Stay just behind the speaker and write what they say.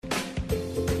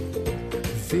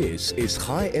This is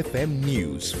ChaiFM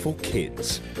News for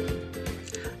Kids.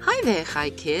 Hi there, Hi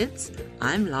Kids.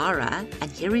 I'm Lara,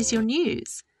 and here is your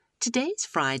news. Today's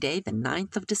Friday, the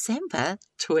 9th of December,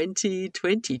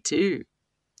 2022.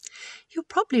 You're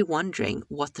probably wondering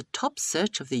what the top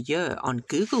search of the year on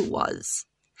Google was.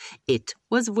 It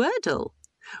was Wordle.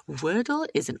 Wordle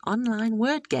is an online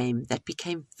word game that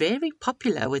became very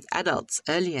popular with adults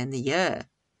earlier in the year.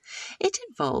 It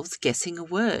involves guessing a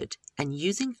word and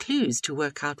using clues to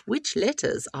work out which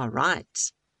letters are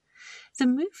right. The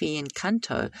movie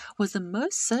Encanto was the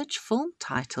most searched film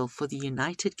title for the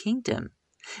United Kingdom.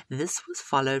 This was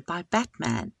followed by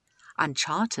Batman,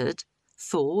 Uncharted,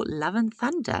 Thor: Love and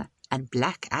Thunder, and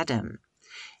Black Adam.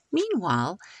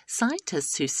 Meanwhile,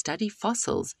 scientists who study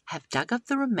fossils have dug up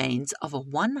the remains of a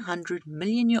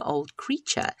 100-million-year-old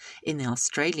creature in the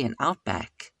Australian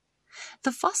outback.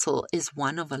 The fossil is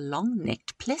one of a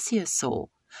long-necked plesiosaur,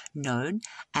 known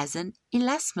as an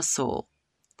elasmosaur.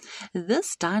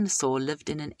 This dinosaur lived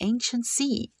in an ancient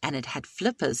sea, and it had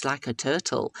flippers like a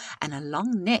turtle and a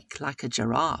long neck like a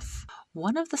giraffe.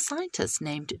 One of the scientists,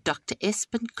 named Dr.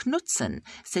 Espen Knudsen,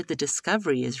 said the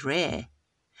discovery is rare.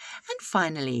 And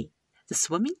finally, the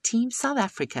swimming team South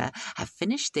Africa have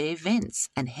finished their events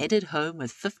and headed home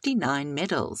with 59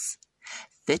 medals.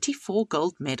 34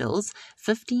 gold medals,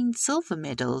 15 silver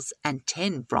medals, and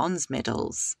 10 bronze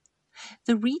medals.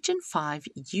 The Region 5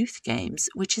 Youth Games,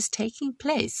 which is taking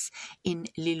place in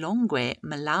Lilongwe,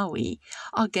 Malawi,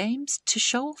 are games to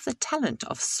show off the talent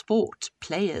of sport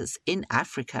players in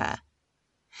Africa.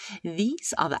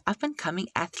 These are the up-and-coming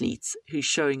athletes who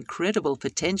show incredible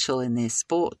potential in their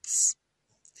sports.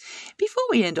 Before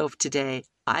we end off today,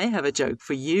 I have a joke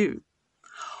for you.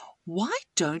 Why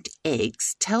don't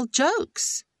eggs tell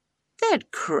jokes?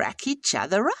 They'd crack each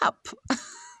other up.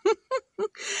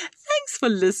 Thanks for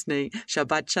listening.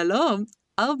 Shabbat Shalom.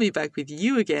 I'll be back with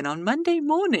you again on Monday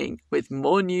morning with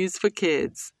more news for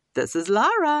kids. This is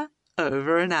Lara.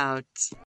 Over and out.